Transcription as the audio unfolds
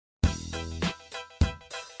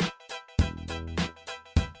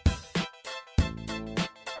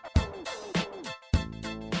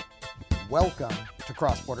Welcome to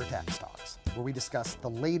Cross-Border Tax Talks, where we discuss the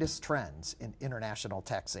latest trends in international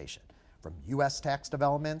taxation, from U.S. tax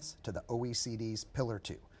developments to the OECD's Pillar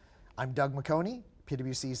 2. I'm Doug McConey,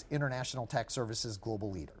 PwC's International Tax Services Global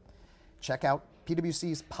Leader. Check out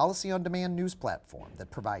PwC's Policy on Demand news platform that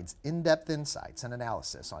provides in-depth insights and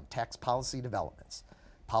analysis on tax policy developments.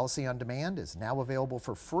 Policy on Demand is now available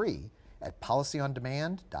for free at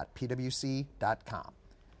policyondemand.pwc.com.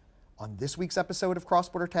 On this week's episode of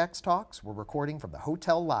Cross-Border Tax Talks, we're recording from the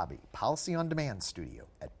Hotel Lobby Policy on Demand studio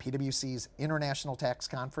at PwC's International Tax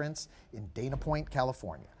Conference in Dana Point,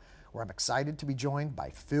 California, where I'm excited to be joined by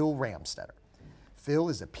Phil Ramstetter. Phil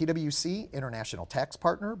is a PwC International Tax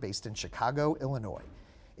Partner based in Chicago, Illinois.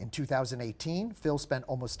 In 2018, Phil spent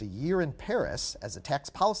almost a year in Paris as a tax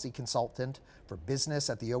policy consultant for business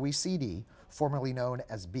at the OECD, formerly known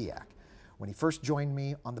as BEAC, when he first joined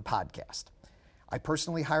me on the podcast. I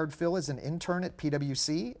personally hired Phil as an intern at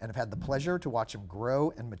PwC and have had the pleasure to watch him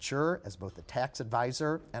grow and mature as both a tax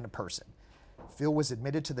advisor and a person. Phil was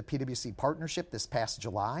admitted to the PwC partnership this past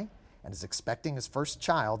July and is expecting his first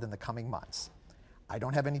child in the coming months. I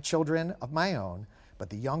don't have any children of my own, but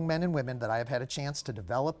the young men and women that I have had a chance to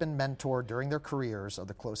develop and mentor during their careers are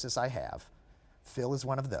the closest I have. Phil is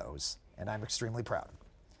one of those, and I'm extremely proud of him.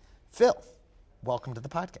 Phil, welcome to the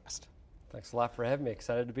podcast. Thanks a lot for having me.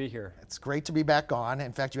 Excited to be here. It's great to be back on.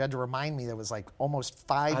 In fact, you had to remind me that was like almost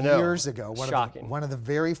 5 years ago. One of the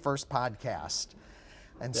very first podcasts.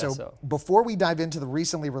 And so before we dive into the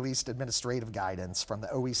recently released administrative guidance from the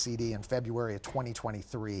OECD in February of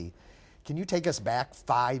 2023, can you take us back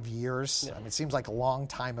 5 years? Yeah. I mean, it seems like a long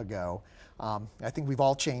time ago. I think we've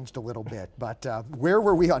all changed a little bit, but where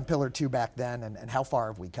were we on Pillar 2 back then, and how far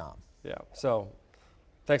have we come? Yeah, so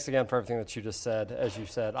thanks again for everything that you just said. As you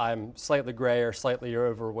said, I'm slightly gray or slightly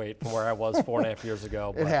overweight from where I was 4.5 years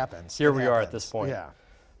ago. It happens. Here we are at this point. Yeah.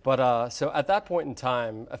 But so at that point in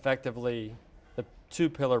time, effectively, the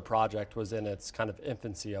two-pillar project was in its kind of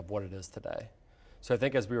infancy of what it is today. So I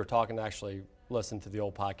think as we were talking, actually listen to the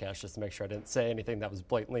old podcast just to make sure I didn't say anything that was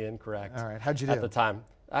blatantly incorrect. All right, how'd you do? At the time.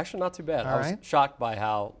 Actually, not too bad. All I was shocked by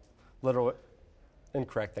how little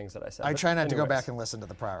incorrect things that I said. I try not to go back and listen to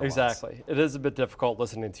the prior ones. Exactly. It is a bit difficult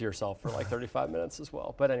listening to yourself for like 35 minutes as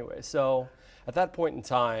well. But anyway, so at that point in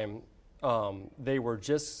time, they were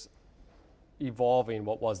just evolving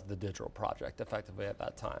what was the digital project effectively at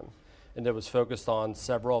that time. And it was focused on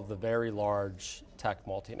several of the very large tech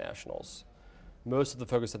multinationals. Most of the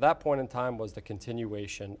focus at that point in time was the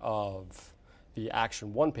continuation of the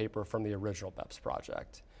Action 1 paper from the original BEPS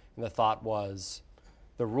project. And the thought was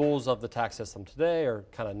the rules of the tax system today are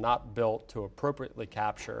kind of not built to appropriately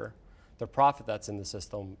capture the profit that's in the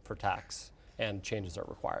system for tax, and changes are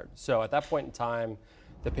required. So at that point in time,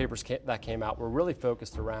 the papers that came out were really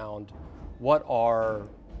focused around what are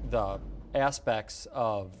the aspects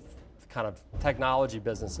of kind of technology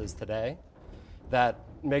businesses today that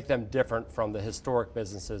make them different from the historic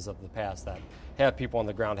businesses of the past that have people on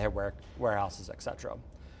the ground, have warehouses, et cetera.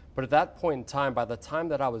 But at that point in time, by the time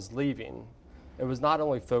that I was leaving, it was not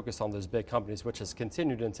only focused on those big companies, which has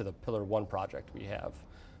continued into the Pillar 1 project we have,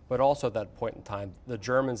 but also at that point in time, the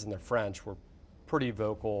Germans and the French were pretty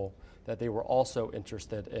vocal that they were also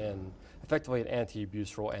interested in effectively an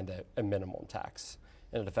anti-abuse rule and a minimum tax.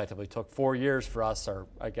 And it effectively took 4 years for us, or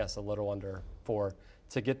I guess a little under 4,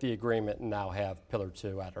 to get the agreement and now have Pillar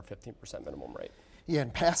 2 at our 15% minimum rate. Yeah,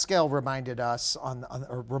 and Pascal reminded us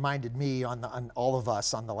reminded me on all of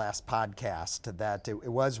us on the last podcast that it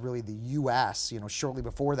was really the U.S. Shortly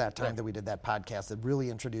before that time that we did that podcast that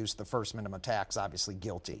really introduced the first minimum tax, obviously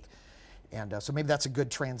GILTI. And so maybe that's a good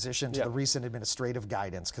transition to the recent administrative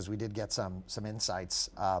guidance, because we did get some insights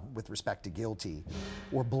with respect to GILTI,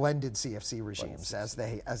 or blended CFC regimes, as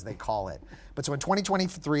they call it. But so in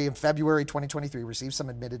 2023, in February 2023, received some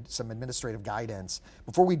administrative guidance.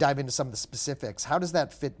 Before we dive into some of the specifics, how does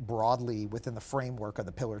that fit broadly within the framework of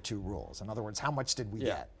the Pillar 2 rules? In other words, how much did we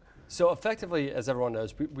get? So effectively, as everyone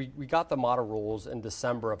knows, we got the model rules in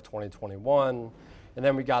December of 2021. And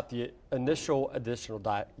then we got the initial additional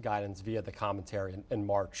guidance via the commentary in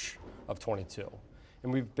March of 22.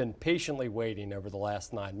 And we've been patiently waiting over the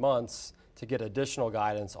last 9 months to get additional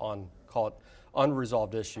guidance on, call it,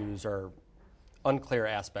 unresolved issues or unclear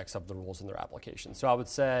aspects of the rules in their application. So I would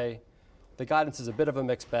say the guidance is a bit of a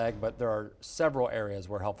mixed bag, but there are several areas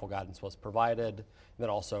where helpful guidance was provided, and then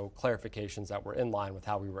also clarifications that were in line with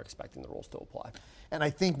how we were expecting the rules to apply. And I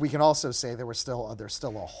think we can also say there's still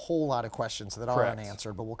a whole lot of questions that are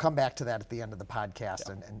unanswered, but we'll come back to that at the end of the podcast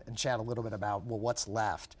and chat a little bit about what's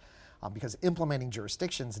left. Because implementing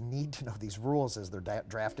jurisdictions need to know these rules as they're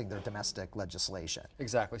drafting their domestic legislation.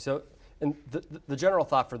 Exactly. So And the general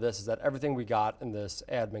thought for this is that everything we got in this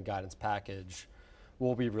admin guidance package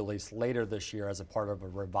will be released later this year as a part of a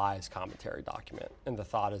revised commentary document. And the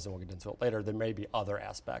thought is, and we'll get into it later, there may be other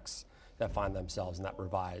aspects that find themselves in that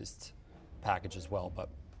revised package as well, but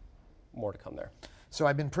more to come there. So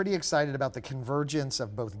I've been pretty excited about the convergence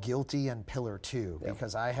of both GILTI and Pillar 2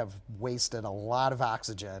 because I have wasted a lot of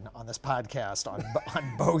oxygen on this podcast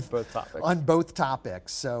on both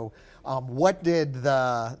topics. So what did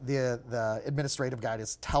the administrative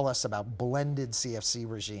guidance tell us about blended CFC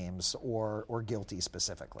regimes or GILTI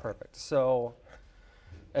specifically? Perfect. So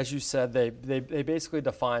as you said, they basically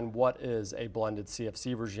define what is a blended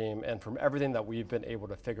CFC regime, and from everything that we've been able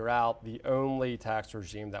to figure out, the only tax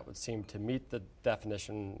regime that would seem to meet the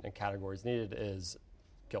definition and categories needed is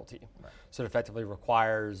GILTI. Right. So it effectively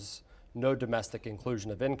requires no domestic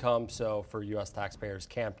inclusion of income, so for U.S. taxpayers,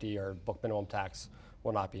 CAMT or book minimum tax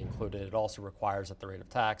will not be included. It also requires that the rate of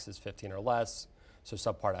tax is 15 or less, so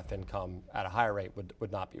subpart F income at a higher rate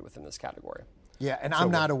would not be within this category. Yeah, and I'm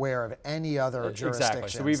not aware of any other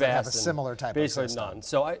jurisdictions so we've that asked have a similar type of basically system. None.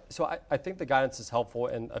 So I think the guidance is helpful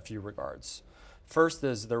in a few regards. First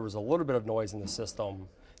is there was a little bit of noise in the system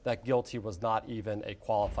that GILTI was not even a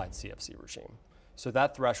qualified CFC regime. So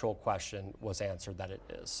that threshold question was answered that it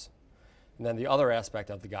is. And then the other aspect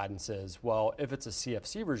of the guidance is, well, if it's a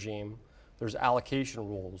CFC regime, there's allocation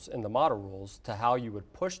rules in the model rules to how you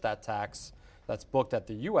would push that tax that's booked at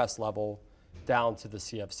the U.S. level down to the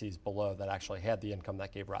CFCs below that actually had the income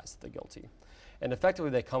that gave rise to the GILTI. And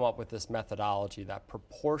effectively, they come up with this methodology that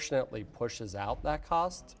proportionately pushes out that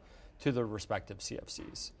cost to the respective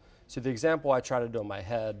CFCs. So the example I try to do in my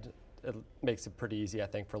head, it makes it pretty easy, I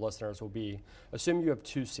think, for listeners, will be, assume you have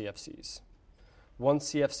two CFCs. One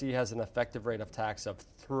CFC has an effective rate of tax of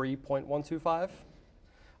 3.125.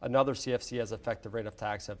 Another CFC has an effective rate of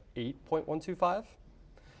tax of 8.125.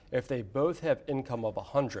 If they both have income of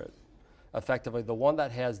 100, effectively, the one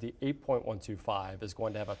that has the 8.125 is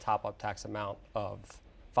going to have a top-up tax amount of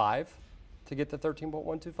 5 to get to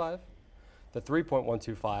 13.125. The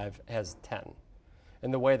 3.125 has 10.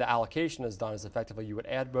 And the way the allocation is done is effectively you would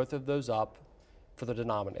add both of those up for the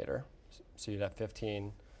denominator. So you'd have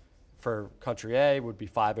 15. For country A would be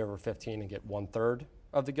 5 over 15 and get 1/3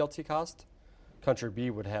 of the GILTI cost. Country B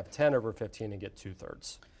would have 10 over 15 and get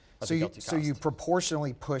 2/3 of the GILTI cost. So you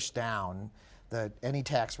proportionally push down any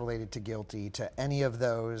tax related to GILTI to any of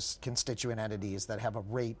those constituent entities that have a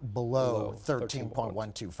rate below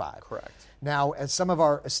 13.125. Correct. Now, as some of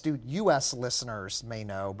our astute U.S. listeners may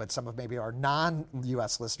know, but some of maybe our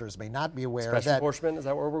non-U.S. listeners may not be aware Special apportionment, is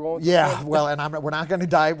that where we're going? Yeah, well, and we're not going to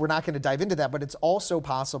dive into that, but it's also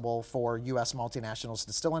possible for U.S. multinationals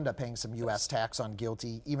to still end up paying some U.S. tax on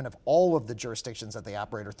GILTI, even if all of the jurisdictions that they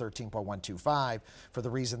operate are 13.125, for the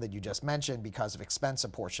reason that you just mentioned, because of expense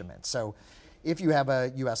apportionment. So if you have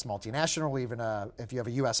a U.S. multinational, or even if you have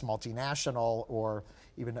a U.S. multinational or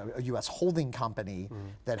even a U.S. holding company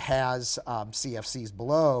that has CFCs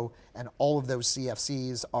below, and all of those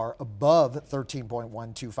CFCs are above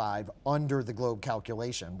 13.125 under the GLOBE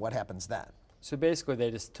calculation, what happens then? So basically,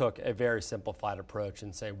 they just took a very simplified approach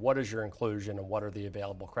and say, what is your inclusion and what are the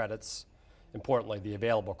available credits? Importantly, the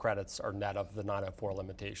available credits are net of the 904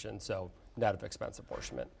 limitation, so net of expense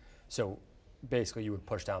apportionment. So basically, you would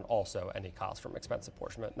push down also any cost from expense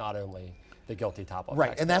apportionment, not only the GILTI top-up.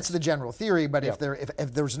 Right, and that's the general theory. But if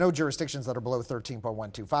there's no jurisdictions that are below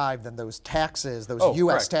 13.125, then those taxes,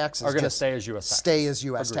 U.S. taxes, are going to stay as U.S. taxes. Stay as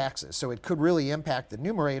U.S. taxes. So it could really impact the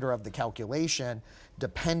numerator of the calculation,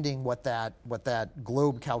 depending what that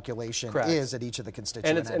GLOBE calculation is at each of the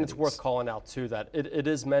constituent entities. And it's worth calling out too that it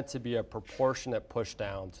is meant to be a proportionate push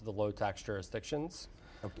down to the low tax jurisdictions.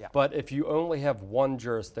 Yeah. But if you only have one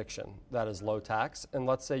jurisdiction that is low tax, and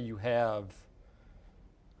let's say you have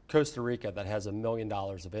Costa Rica that has $1 million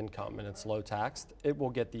of income and it's low taxed, it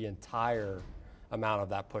will get the entire amount of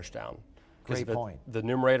that push down. Great point. The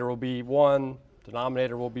numerator will be 1,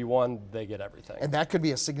 denominator will be 1, they get everything. And that could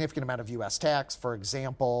be a significant amount of U.S. tax. For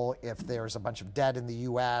example, if there's a bunch of debt in the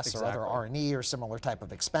U.S. or other R&E or similar type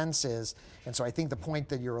of expenses. And so I think the point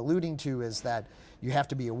that you're alluding to is that you have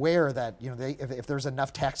to be aware that if there's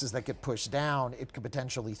enough taxes that get pushed down, it could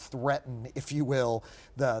potentially threaten, if you will,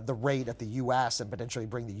 the rate at the U.S. and potentially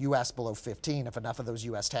bring the U.S. below 15 if enough of those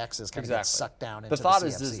U.S. taxes kind of get sucked down into the CFCs. The thought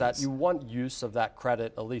is that you want use of that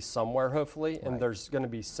credit at least somewhere, hopefully, and there's going to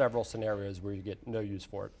be several scenarios where you get no use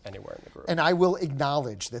for it anywhere in the group. And I will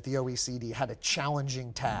acknowledge that the OECD had a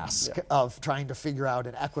challenging task of trying to figure out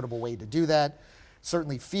an equitable way to do that.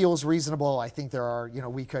 certainly feels reasonable. I think there are,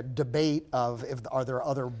 we could debate are there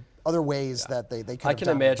other ways that they could I have can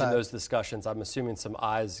done imagine it, those discussions. I'm assuming some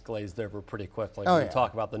eyes glazed over pretty quickly Oh, when yeah. we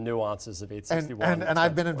talk about the nuances of 861. And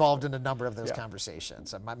I've been involved in a number of those Yeah.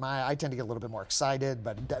 conversations. And I tend to get a little bit more excited,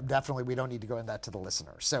 but definitely we don't need to go into that to the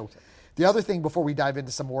listener. So the other thing before we dive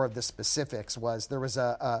into some more of the specifics was there was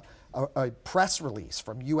a press release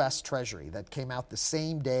from U.S. Treasury that came out the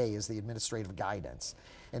same day as the administrative guidance.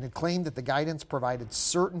 And it claimed that the guidance provided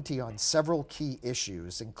certainty on several key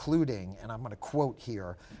issues, including, and I'm going to quote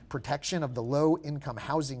here, protection of the low-income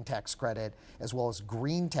housing tax credit, as well as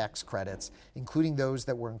green tax credits, including those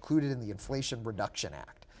that were included in the Inflation Reduction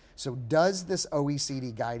Act. So does this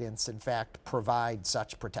OECD guidance, in fact, provide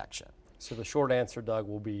such protection? So the short answer, Doug,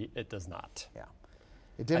 will be it does not. Yeah.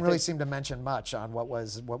 It didn't really seem to mention much on what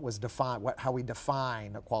was defined, how we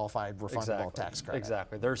define a qualified refundable tax credit.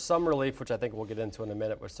 Exactly. There's some relief, which I think we'll get into in a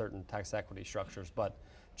minute with certain tax equity structures, but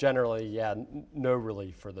generally, no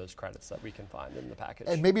relief for those credits that we can find in the package.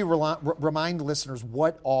 And maybe remind listeners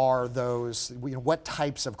what are those, what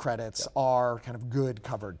types of credits are kind of good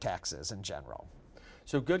covered taxes in general?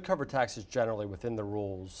 So good covered taxes generally within the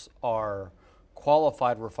rules are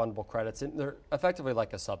qualified refundable credits, and they're effectively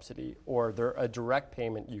like a subsidy, or they're a direct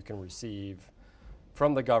payment you can receive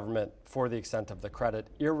from the government for the extent of the credit,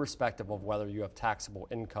 irrespective of whether you have taxable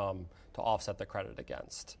income to offset the credit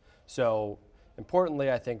against. So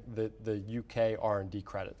importantly, I think the UK R&D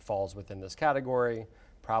credit falls within this category.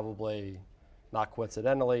 Probably not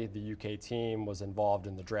coincidentally, the UK team was involved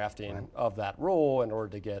in the drafting of that rule in order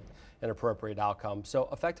to get an appropriate outcome. So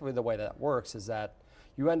effectively the way that works is that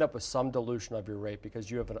you end up with some dilution of your rate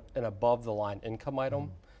because you have an above-the-line income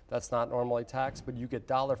item that's not normally taxed, but you get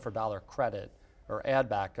dollar-for-dollar credit or add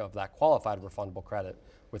back of that qualified refundable credit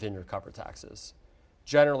within your covered taxes.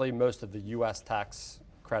 Generally, most of the U.S. tax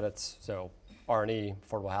credits, so R&E,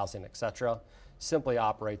 affordable housing, et cetera, simply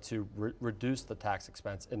operate to reduce the tax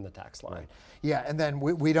expense in the tax line. Right. Yeah, and then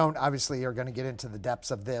we don't obviously are going to get into the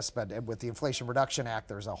depths of this, but with the Inflation Reduction Act,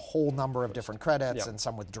 there's a whole number of different credits and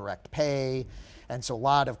some with direct pay. And so a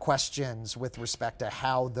lot of questions with respect to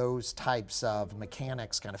how those types of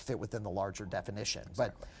mechanics kind of fit within the larger definition.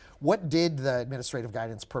 Exactly. But what did the administrative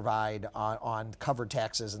guidance provide on covered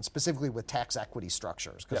taxes and specifically with tax equity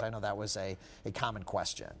structures? Because I know that was a common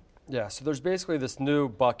question. Yeah, so there's basically this new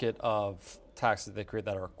bucket of taxes they create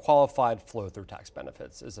that are qualified flow-through tax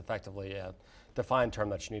benefits is effectively a defined term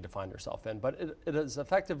that you need to find yourself in. But it is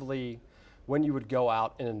effectively when you would go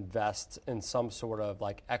out and invest in some sort of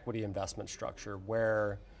like equity investment structure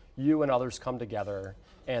where you and others come together,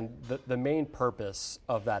 and the main purpose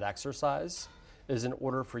of that exercise is in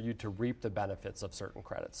order for you to reap the benefits of certain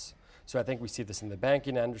credits. So I think we see this in the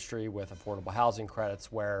banking industry with affordable housing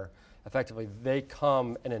credits where effectively they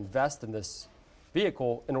come and invest in this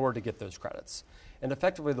vehicle in order to get those credits. And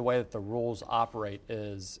effectively the way that the rules operate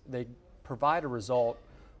is they provide a result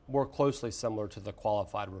more closely similar to the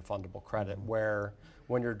qualified refundable credit, where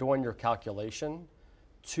when you're doing your calculation,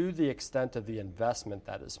 to the extent of the investment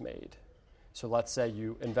that is made. So let's say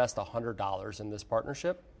you invest $100 in this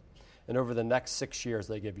partnership, and over the next 6 years,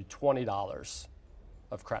 they give you $20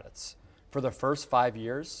 of credits. For the first 5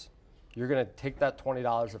 years, you're going to take that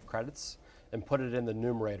 $20 of credits and put it in the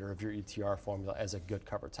numerator of your ETR formula as a good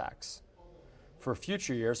cover tax. For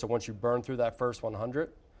future years, so once you burn through that first 100,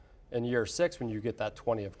 in year 6, when you get that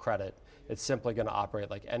 20 of credit, it's simply going to operate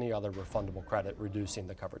like any other refundable credit, reducing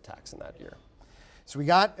the covered tax in that year. So we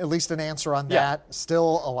got at least an answer on that.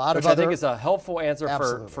 Still a lot Which of other... I think is a helpful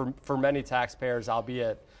answer for many taxpayers,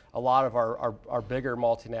 albeit a lot of our bigger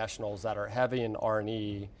multinationals that are heavy in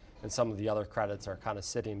R&E and some of the other credits are kind of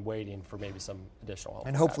sitting waiting for maybe some additional help.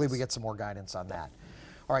 And hopefully we get some more guidance on that.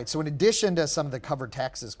 All right, so in addition to some of the covered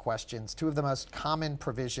taxes questions, two of the most common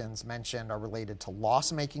provisions mentioned are related to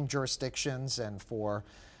loss-making jurisdictions, and for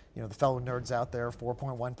the fellow nerds out there,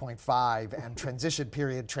 4.1.5, and transition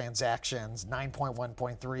period transactions,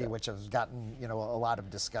 9.1.3, which has gotten a lot of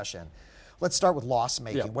discussion. Let's start with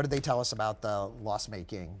loss-making. Yeah. What did they tell us about the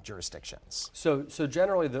loss-making jurisdictions? So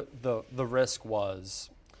generally the risk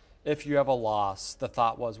was, if you have a loss, the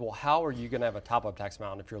thought was, well, how are you going to have a top-up tax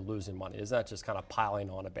amount if you're losing money? Isn't that just kind of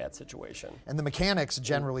piling on a bad situation? And the mechanics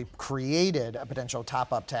generally created a potential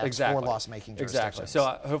top-up tax for loss-making jurisdictions. Exactly.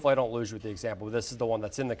 So hopefully I don't lose you with the example, but this is the one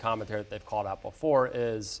that's in the commentary that they've called out before,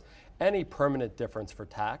 is any permanent difference for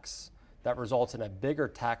tax that results in a bigger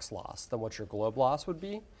tax loss than what your globe loss would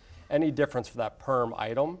be, any difference for that perm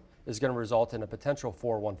item is going to result in a potential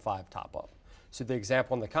 415 top-up. So the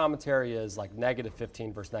example in the commentary is like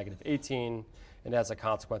 -15 versus -18, and as a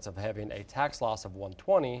consequence of having a tax loss of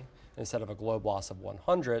 120 instead of a globe loss of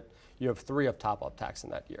 100, you have 3 of top-up tax in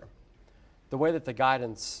that year. The way that the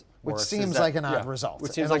guidance which works seems is that, like an odd result.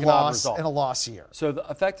 Which seems like an odd result. In a loss year. So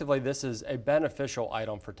effectively, this is a beneficial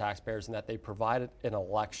item for taxpayers in that they provided an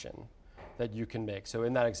election that you can make. So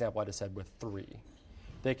in that example I just said with 3,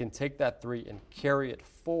 they can take that 3 and carry it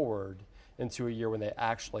forward into a year when they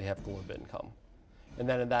actually have globe income. And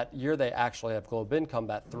then in that year they actually have globe income,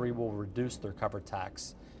 that 3 will reduce their covered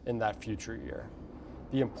tax in that future year.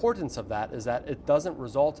 The importance of that is that it doesn't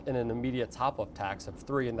result in an immediate top-up tax of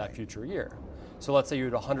 3 in that future year. So let's say you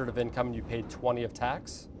had 100 of income and you paid 20 of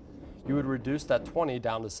tax. You would reduce that 20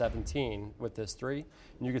 down to 17 with this 3,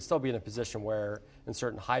 and you could still be in a position where in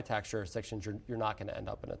certain high tax jurisdictions you're not going to end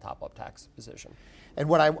up in a top-up tax position. And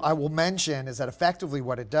what I will mention is that effectively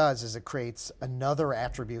what it does is it creates another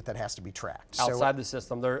attribute that has to be tracked. Outside the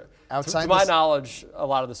system. To outside my knowledge, a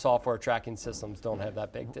lot of the software tracking systems don't have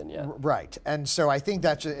that baked in yet. Right. And so I think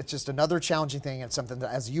that it's just another challenging thing. It's something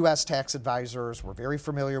that as U.S. tax advisors we're very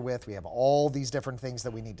familiar with. We have all these different things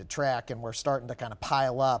that we need to track, and we're starting to kind of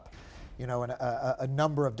pile up a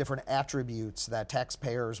number of different attributes that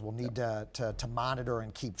taxpayers will need to monitor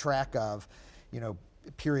and keep track of,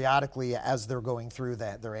 periodically as they're going through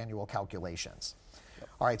their annual calculations. Yep.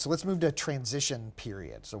 All right, so let's move to transition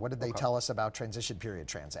period. So what did they tell us about transition period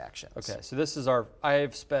transactions? Okay, so this is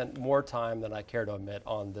I've spent more time than I care to admit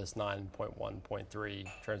on this 9.1.3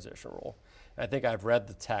 transition rule. I think I've read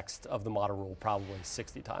the text of the model rule probably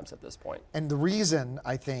 60 times at this point. And the reason,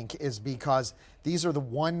 I think, is because these are the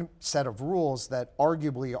one set of rules that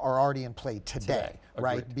arguably are already in play today.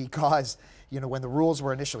 Right? Because, when the rules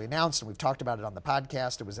were initially announced, and we've talked about it on the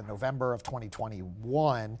podcast, it was in November of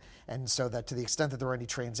 2021, and so that to the extent that there were any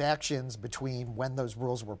transactions between when those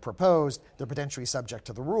rules were proposed, they're potentially subject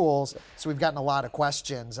to the rules. So we've gotten a lot of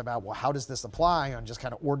questions about, well, how does this apply on just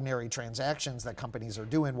kind of ordinary transactions that companies are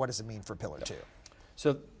doing? What does it mean for Pillar 2?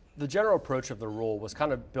 So the general approach of the rule was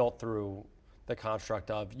kind of built through the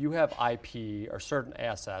construct of you have IP or certain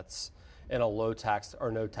assets in a low tax or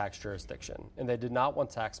no tax jurisdiction, and they did not want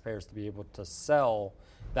taxpayers to be able to sell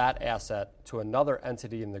that asset to another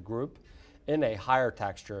entity in the group in a higher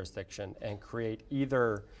tax jurisdiction and create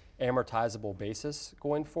either amortizable basis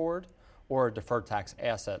going forward or a deferred tax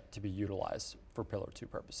asset to be utilized for Pillar 2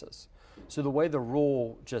 purposes. So the way the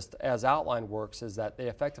rule, just as outlined, works is that they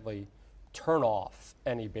effectively turn off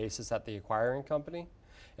any basis at the acquiring company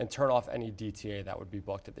and turn off any DTA that would be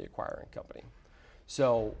booked at the acquiring company.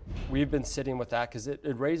 So we've been sitting with that because it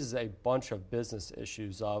raises a bunch of business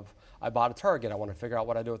issues of, I bought a target, I want to figure out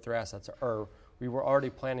what I do with their assets, or we were already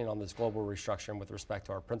planning on this global restructuring with respect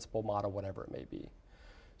to our principal model, whatever it may be.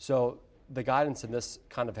 So the guidance in this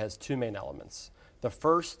kind of has 2 main elements. The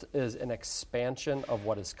first is an expansion of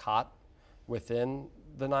what is caught within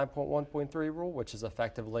the 9.1.3 rule, which is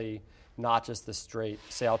effectively not just the straight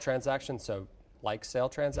sale transaction, so like sale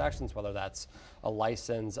transactions, whether that's a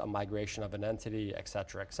license, a migration of an entity, et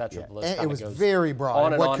cetera, et cetera. Yeah. The list it was goes very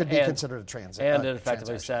broad. What could be and, considered a transaction? And it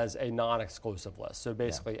effectively says a non-exclusive list. So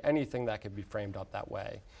basically anything that could be framed up that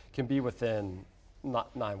way can be within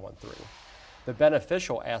 913. The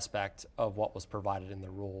beneficial aspect of what was provided in the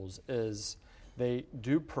rules is they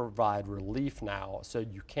do provide relief now, so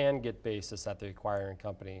you can get basis at the acquiring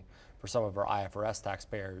company for some of our IFRS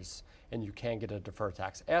taxpayers, and you can get a deferred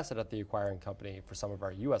tax asset at the acquiring company for some of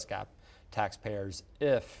our US GAAP taxpayers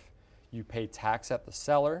if you pay tax at the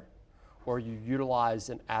seller or you utilize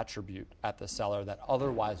an attribute at the seller that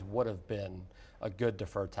otherwise would have been a good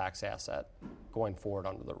deferred tax asset going forward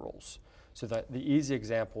under the rules. So the easy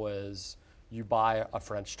example is you buy a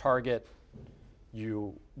French target,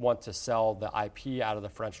 you want to sell the IP out of the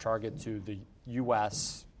French target to the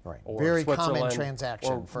US or very Switzerland, common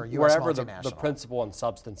transaction or for US wherever multinational. the principle and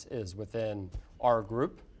substance is within our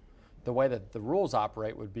group. The way that the rules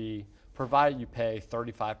operate would be, provided you pay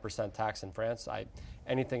 35% tax in France,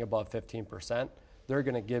 anything above 15%, they're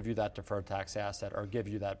going to give you that deferred tax asset or give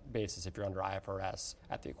you that basis if you're under IFRS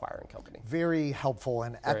at the acquiring company. Very helpful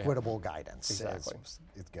and equitable guidance. Exactly.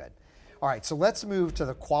 It's good. All right, so let's move to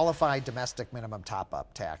the qualified domestic minimum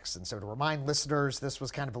top-up tax. And so to remind listeners, this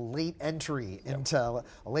was kind of a late entry into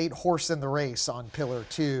a late horse in the race on Pillar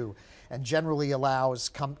 2, and generally allows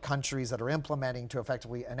countries that are implementing to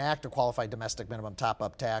effectively enact a qualified domestic minimum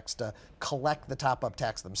top-up tax to collect the top-up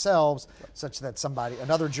tax themselves, such that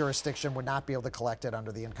another jurisdiction would not be able to collect it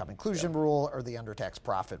under the income inclusion rule or the undertax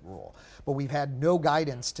profit rule. But we've had no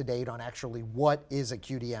guidance to date on actually what is a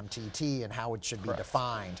QDMTT and how it should be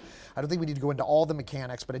defined. I don't think we need to go into all the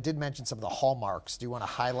mechanics, but it did mention some of the hallmarks. Do you want to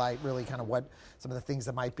highlight really kind of what some of the things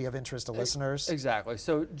that might be of interest to listeners? Exactly.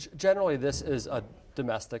 So generally this is a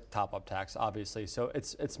domestic top-up top-up tax, obviously. So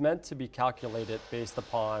it's meant to be calculated based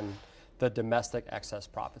upon the domestic excess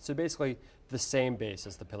profit. So basically the same base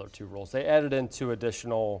as the Pillar 2 rules. They added in 2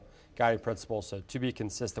 additional guiding principles, so to be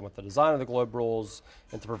consistent with the design of the GLOBE rules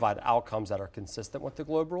and to provide outcomes that are consistent with the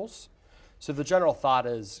GLOBE rules. So the general thought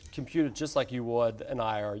is compute it just like you would an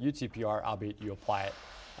IR UTPR, albeit you apply it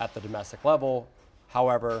at the domestic level.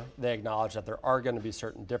 However, they acknowledge that there are going to be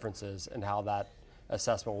certain differences in how that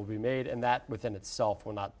assessment will be made, and that within itself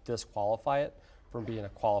will not disqualify it from being a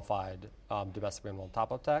qualified domestic minimum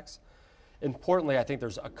top-up tax. Importantly, I think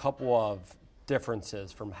there's a couple of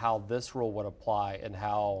differences from how this rule would apply and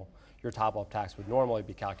how your top-up tax would normally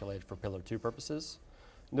be calculated for Pillar 2 purposes.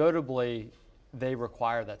 Notably, they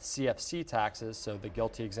require that CFC taxes, so the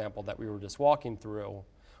GILTI example that we were just walking through,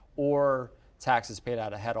 or taxes paid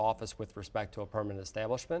out of head office with respect to a permanent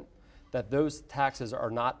establishment, that those taxes are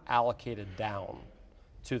not allocated down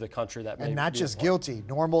to the country that may and not be just employed. GILTI,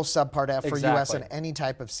 normal subpart F for Exactly. U.S. and any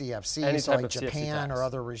type of CFC, Any so type like of CFC Japan tax. or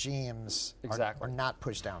other regimes Exactly. are not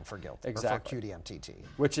pushed down for GILTI Exactly. or for QDMTT.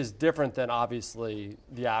 Which is different than obviously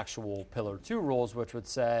the actual Pillar 2 rules, which would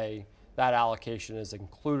say that allocation is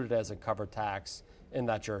included as a covered tax in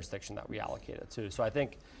that jurisdiction that we allocate it to. So I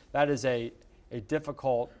think that is a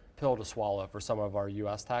difficult pill to swallow for some of our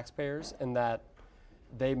U.S. taxpayers, in that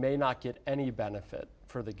they may not get any benefit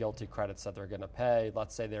for the GILTI credits that they're going to pay.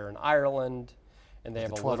 Let's say they're in Ireland and they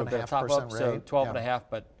have a little bit of top-up, so 12.5,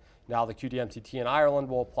 but now the QDMTT in Ireland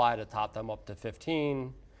will apply to top them up to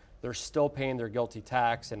 15. They're still paying their GILTI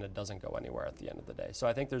tax, and it doesn't go anywhere at the end of the day. So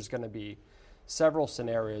I think there's going to be several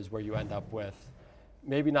scenarios where you end up with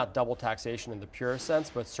maybe not double taxation in the purest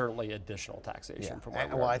sense, but certainly additional taxation. From where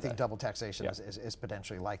well, I think double taxation is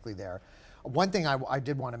potentially likely there. One thing I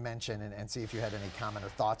did want to mention and see if you had any comment or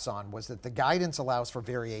thoughts on was that the guidance allows for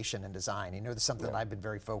variation in design. You know, this is something that I've been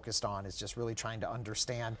very focused on, is just really trying to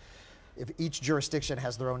understand if each jurisdiction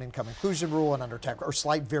has their own income inclusion rule and undertax, or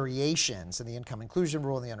slight variations in the income inclusion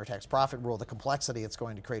rule and the undertax profit rule, the complexity it's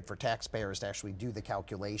going to create for taxpayers to actually do the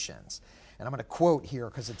calculations. And I'm going to quote here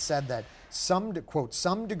because it said that some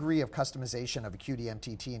degree of customization of a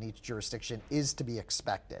QDMTT in each jurisdiction is to be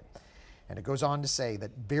expected. And it goes on to say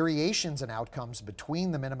that variations in outcomes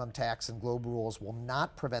between the minimum tax and GLOBE rules will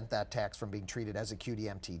not prevent that tax from being treated as a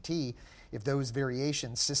QDMTT if those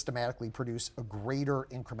variations systematically produce a greater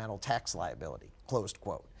incremental tax liability, closed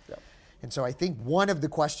quote. Yep. And so I think one of the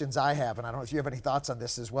questions I have, and I don't know if you have any thoughts on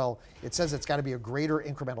this as well, it says it's got to be a greater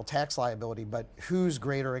incremental tax liability, but whose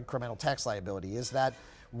greater incremental tax liability? Is that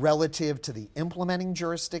relative to the implementing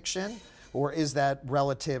jurisdiction, or is that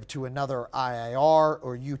relative to another IIR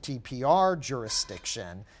or UTPR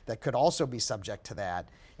jurisdiction that could also be subject to that?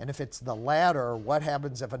 And if it's the latter, what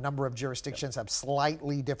happens if a number of jurisdictions have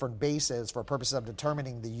slightly different bases for purposes of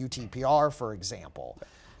determining the UTPR, for example?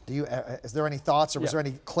 Is there any thoughts, or was there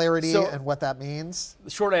any clarity in what that means? The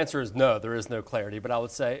short answer is no, there is no clarity, but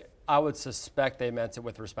I would suspect they meant it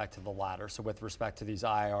with respect to the latter. So with respect to these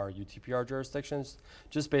IR, UTPR jurisdictions,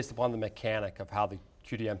 just based upon the mechanic of how the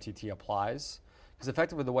QDMTT applies. Because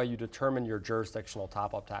effectively the way you determine your jurisdictional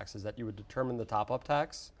top-up tax is that you would determine the top-up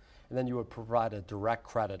tax, and then you would provide a direct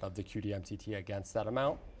credit of the QDMTT against that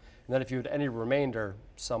amount. And then if you had any remainder,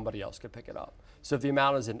 somebody else could pick it up. So if the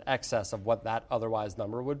amount is in excess of what that otherwise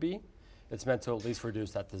number would be, it's meant to at least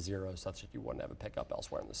reduce that to zero such that you wouldn't have a pickup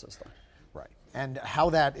elsewhere in the system. Right. And how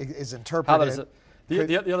that is interpreted.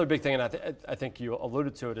 The other big thing, and I think you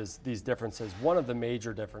alluded to it, is these differences. One of the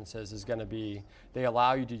major differences is going to be they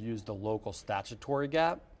allow you to use the local statutory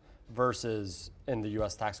gap versus in the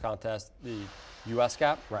U.S. tax contest, the U.S.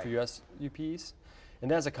 gap for U.S. UPs.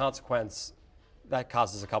 And as a consequence, that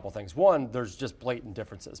causes a couple things. One, there's just blatant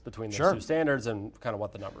differences between those two standards and kind of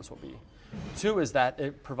what the numbers will be. Two is that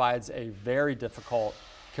it provides a very difficult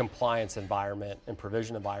compliance environment and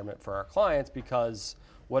provision environment for our clients, because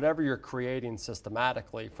whatever you're creating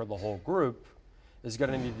systematically for the whole group is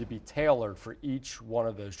going to need to be tailored for each one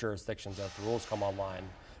of those jurisdictions as the rules come online,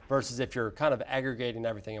 versus if you're kind of aggregating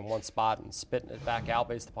everything in one spot and spitting it back out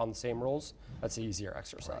based upon the same rules, that's an easier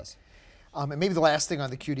exercise. And maybe the last thing on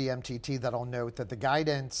the QDMTT that I'll note, that the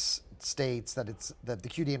guidance states that the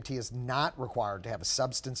QDMT is not required to have a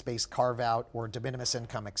substance-based carve-out or de minimis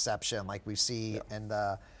income exception like we see in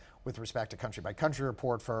the with respect to country-by-country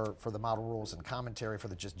report for the model rules and commentary for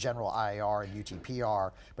the just general IAR and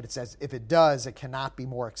UTPR, but it says if it does, it cannot be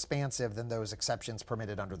more expansive than those exceptions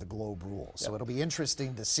permitted under the GLOBE rules. So it'll be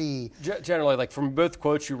interesting to see. Generally, like from both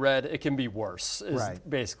quotes you read, it can be worse, is Right.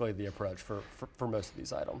 basically the approach for most of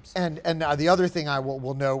these items. And the other thing I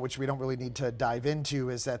will note, which we don't really need to dive into,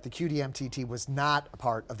 is that the QDMTT was not a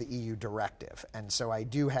part of the EU directive. And so I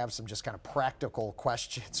do have some just kind of practical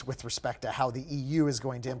questions with respect to how the EU is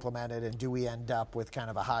going to implement it, and do we end up with kind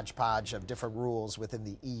of a hodgepodge of different rules within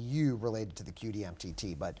the EU related to the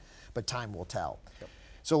QDMTT, but time will tell. Yep.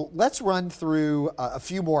 So let's run through a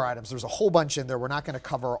few more items. There's a whole bunch in there. We're not going to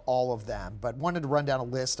cover all of them, but wanted to run down a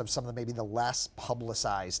list of some of maybe the less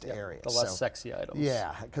publicized areas. The less sexy items.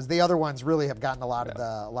 Yeah, because the other ones really have gotten a lot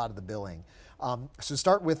of the billing. So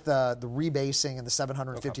start with the rebasing and the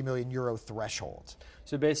 750 million euro threshold.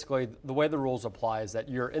 So basically, the way the rules apply is that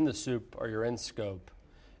you're in the SOUP or you're in scope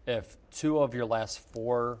if 2 of your last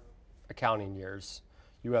 4 accounting years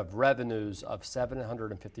you have revenues of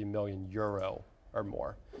 750 million euro or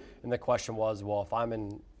more. And the question was, well, if I'm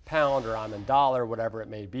in pound or I'm in dollar, whatever it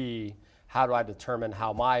may be, how do I determine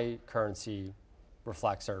how my currency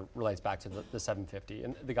reflects or relates back to the 750?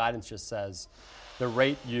 And the guidance just says the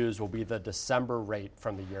rate used will be the December rate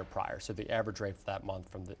from the year prior. So the average rate for that month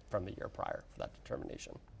from the year prior for that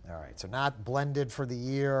determination. All right, so not blended for the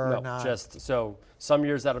year. No, just so some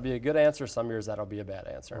years that'll be a good answer, some years that'll be a bad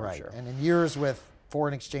answer. Right, I'm sure. And in years with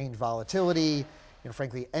foreign exchange volatility,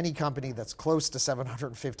 frankly, any company that's close to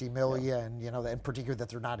 750 million, in particular that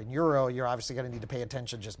they're not in euro, you're obviously going to need to pay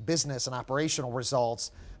attention to just business and operational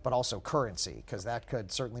results, but also currency, because that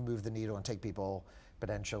could certainly move the needle and take people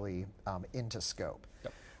potentially into scope.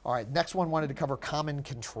 Yep. All right, next one wanted to cover common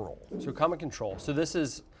control. So common control. So this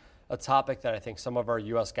is a topic that I think some of our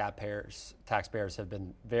U.S. GAAP taxpayers have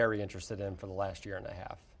been very interested in for the last year and a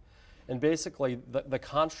half. And basically, the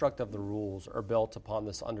construct of the rules are built upon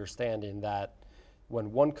this understanding that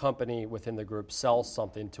when one company within the group sells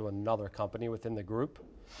something to another company within the group,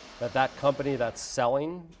 that company that's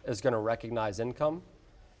selling is going to recognize income,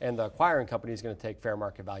 and the acquiring company is going to take fair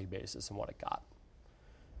market value basis on what it got.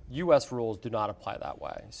 U.S. rules do not apply that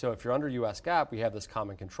way. So if you're under U.S. GAAP, we have this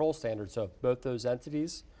common control standard. So if both those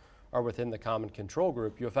entities are within the common control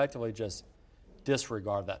group, you effectively just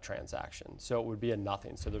disregard that transaction. So it would be a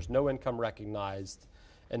nothing. So there's no income recognized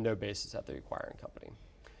and no basis at the acquiring company.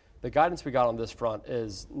 The guidance we got on this front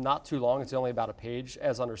is not too long. It's only about a page.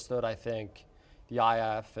 As understood, I think the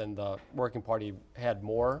IF and the Working Party had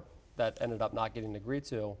more that ended up not getting agreed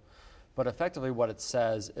to. But effectively what it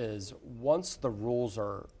says is once the rules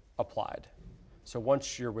are applied, so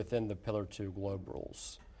once you're within the Pillar 2 GLOBE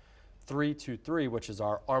rules, 323, which is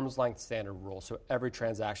our arm's length standard rule, so every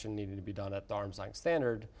transaction needing to be done at the arm's length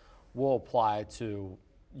standard, will apply to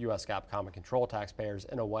U.S. GAAP common control taxpayers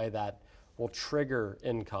in a way that will trigger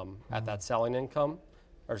income at that selling income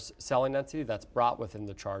or selling entity that's brought within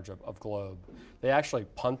the charge of GLOBE. They actually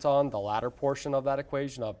punt on the latter portion of that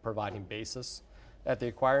equation of providing basis at the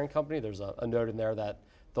acquiring company. There's a note in there that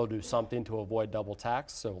they'll do something to avoid double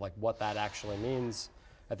tax. So like what that actually means,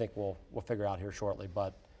 I think we'll figure out here shortly.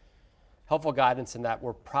 But helpful guidance in that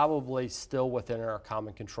we're probably still within our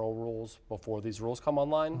common control rules before these rules come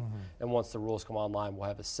online. Mm-hmm. And once the rules come online, we'll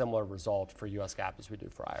have a similar result for U.S. GAAP as we do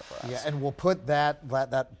for IFRS. Yeah, and we'll put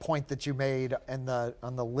that point that you made on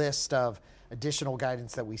the list of additional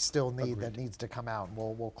guidance that we still need. Agreed. That needs to come out. And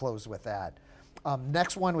we'll close with that.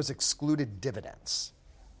 Next one was excluded dividends.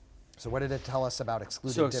 So what did it tell us about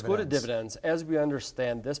excluded dividends? So excluded dividends, as we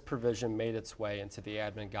understand, this provision made its way into the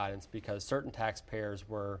admin guidance because certain taxpayers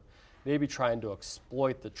were maybe trying to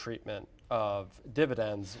exploit the treatment of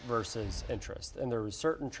dividends versus interest. And there were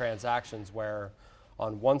certain transactions where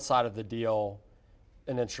on one side of the deal,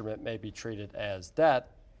 an instrument may be treated as debt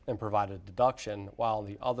and provide a deduction, while on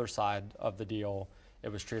the other side of the deal,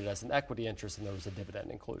 it was treated as an equity interest and there was a dividend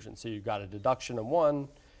inclusion. So you got a deduction in one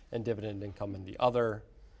and dividend income in the other.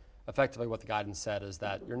 Effectively what the guidance said is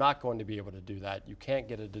that you're not going to be able to do that. You can't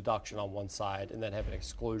get a deduction on one side and then have an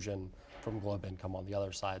exclusion from GLOBE income on the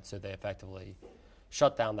other side. So they effectively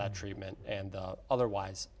shut down that treatment, and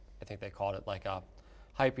otherwise, I think they called it like a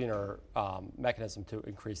hyping or mechanism to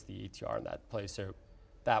increase the ETR in that place. So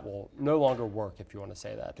that will no longer work, if you want to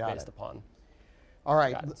say that, based upon. All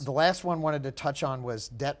right, the last one wanted to touch on was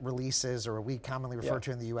debt releases, or we commonly refer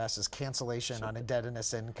to in the U.S. as cancellation on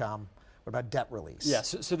indebtedness income. What about debt release? Yeah,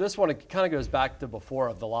 so this one kind of goes back to before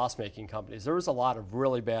of the loss-making companies. There was a lot of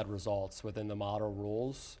really bad results within the model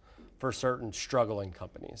rules for certain struggling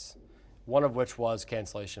companies, one of which was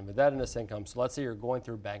cancellation of indebtedness income. So let's say you're going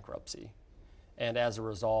through bankruptcy and as a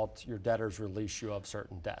result, your debtors release you of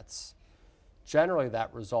certain debts. Generally,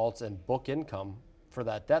 that results in book income for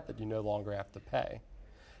that debt that you no longer have to pay.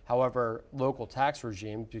 However, local tax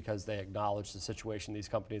regimes, because they acknowledge the situation these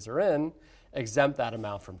companies are in, exempt that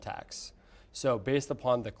amount from tax. So based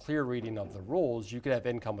upon the clear reading of the rules, you could have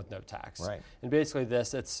income with no tax. Right. And basically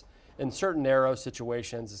it's in certain narrow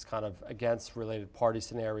situations, it's kind of against related party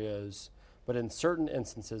scenarios, but in certain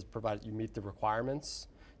instances, provided you meet the requirements,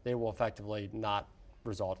 they will effectively not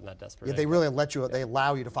result in that desperate Yeah, they income. really they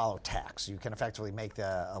allow you to follow tax. You can effectively make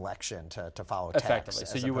the election to follow tax. Effectively.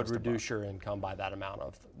 So you would opposed to reduce your income by that amount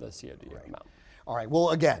of the COD amount. All right. Well,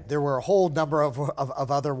 again, there were a whole number of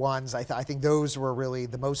other ones. I think those were really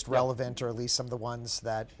the most relevant, or at least some of the ones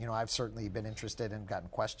that I've certainly been interested in, gotten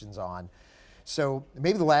questions on. So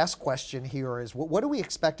maybe the last question here is, what do we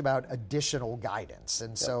expect about additional guidance?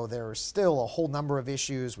 And so there's still a whole number of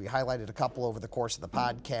issues. We highlighted a couple over the course of the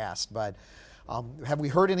podcast, but have we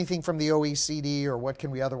heard anything from the OECD, or what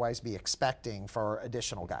can we otherwise be expecting for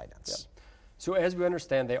additional guidance? So as we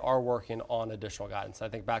understand, they are working on additional guidance. I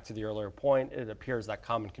think back to the earlier point, it appears that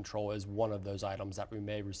common control is one of those items that we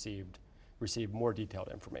may receive more detailed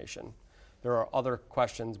information. There are other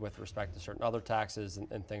questions with respect to certain other taxes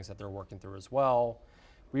and things that they're working through as well.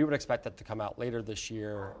 We would expect that to come out later this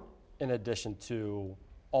year, in addition to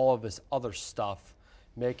all of this other stuff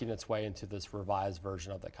making its way into this revised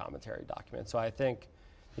version of the commentary document. So I think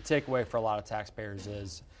the takeaway for a lot of taxpayers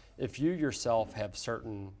is, if you yourself have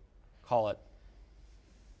certain, call it,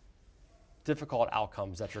 difficult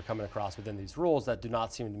outcomes that you're coming across within these rules that do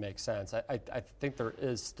not seem to make sense, I think there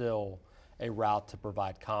is still a route to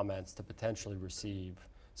provide comments to potentially receive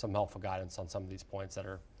some helpful guidance on some of these points that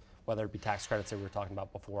are, whether it be tax credits that we were talking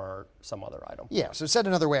about before or some other item. Yeah, so said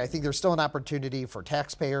another way, I think there's still an opportunity for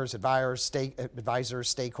taxpayers, advisors,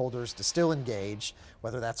 stakeholders to still engage,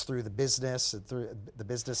 whether that's through the business of the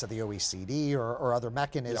OECD or other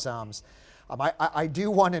mechanisms. I do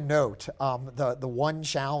want to note the one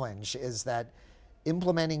challenge is that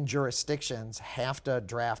implementing jurisdictions have to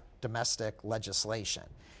draft domestic legislation.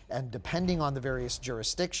 And depending on the various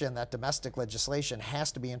jurisdiction, that domestic legislation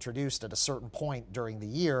has to be introduced at a certain point during the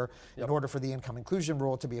year in order for the income inclusion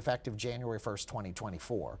rule to be effective January 1st,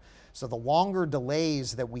 2024. So the longer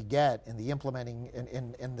delays that we get in the implementing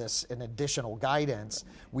in additional guidance,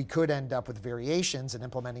 we could end up with variations in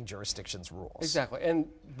implementing jurisdictions' rules. Exactly, and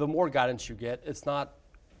the more guidance you get, it's not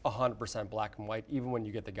 100% black and white, even when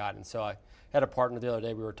you get the guidance. So I had a partner the other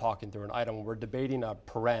day, we were talking through an item, we're debating a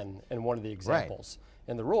paren in one of the examples. Right.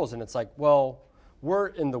 In the rules, and it's like, well, we're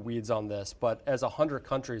in the weeds on this, but as 100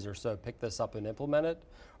 countries or so pick this up and implement it,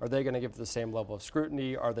 are they going to give it the same level of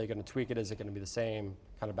scrutiny? Are they going to tweak it? Is it going to be the same?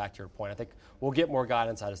 Kind of back to your point. I think we'll get more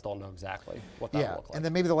guidance. I just don't know exactly what that will look like. And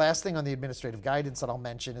then maybe the last thing on the administrative guidance that I'll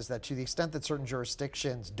mention is that to the extent that certain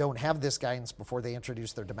jurisdictions don't have this guidance before they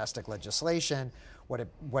introduce their domestic legislation, what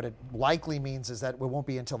it likely means is that it won't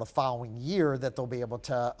be until the following year that they'll be able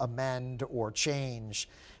to amend or change.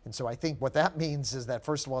 And so I think what that means is that,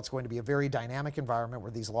 first of all, it's going to be a very dynamic environment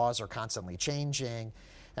where these laws are constantly changing.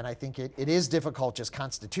 And I think it is difficult just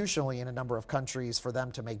constitutionally in a number of countries for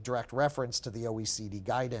them to make direct reference to the OECD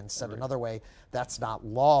guidance. Said another way, that's not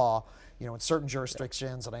law. In certain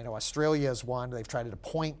jurisdictions, and I know Australia is one, they've tried to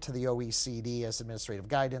point to the OECD as administrative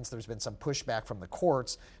guidance. There's been some pushback from the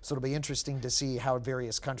courts. So it'll be interesting to see how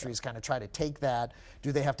various countries kind of try to take that.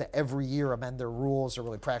 Do they have to every year amend their rules, or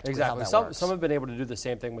really practically how that works? Some have been able to do the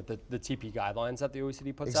same thing with the TP guidelines that the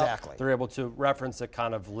OECD puts out. Exactly. They're able to reference a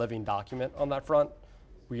kind of living document on that front.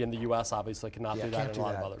 We in the U.S. obviously cannot do that, and a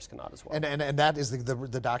lot of others cannot as well. And that is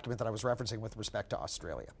the document that I was referencing with respect to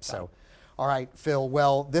Australia. So, all right, Phil.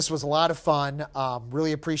 Well, this was a lot of fun.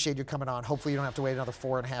 Really appreciate you coming on. Hopefully you don't have to wait another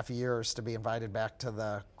 4.5 years to be invited back to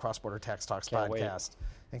the Cross-Border Tax Talks podcast. Wait.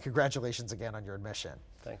 And congratulations again on your admission.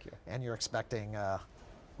 Thank you. And you're expecting a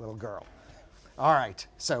little girl. All right,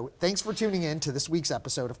 so thanks for tuning in to this week's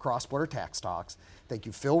episode of Cross-Border Tax Talks. Thank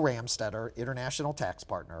you, Phil Ramstetter, International Tax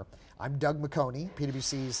Partner. I'm Doug McConey,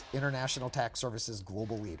 PwC's International Tax Services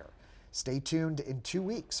Global Leader. Stay tuned in 2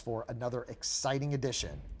 weeks for another exciting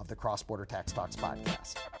edition of the Cross-Border Tax Talks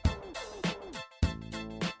podcast.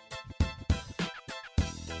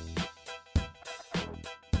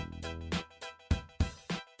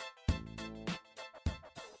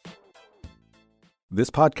 This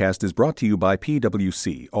podcast is brought to you by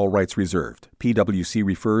PwC, all rights reserved. PwC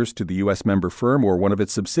refers to the U.S. member firm or one of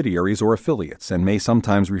its subsidiaries or affiliates and may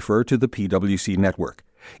sometimes refer to the PwC network.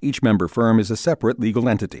 Each member firm is a separate legal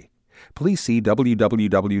entity. Please see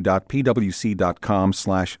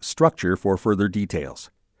www.pwc.com/structure for further details.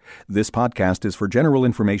 This podcast is for general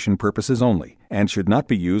information purposes only and should not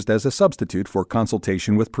be used as a substitute for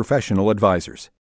consultation with professional advisors.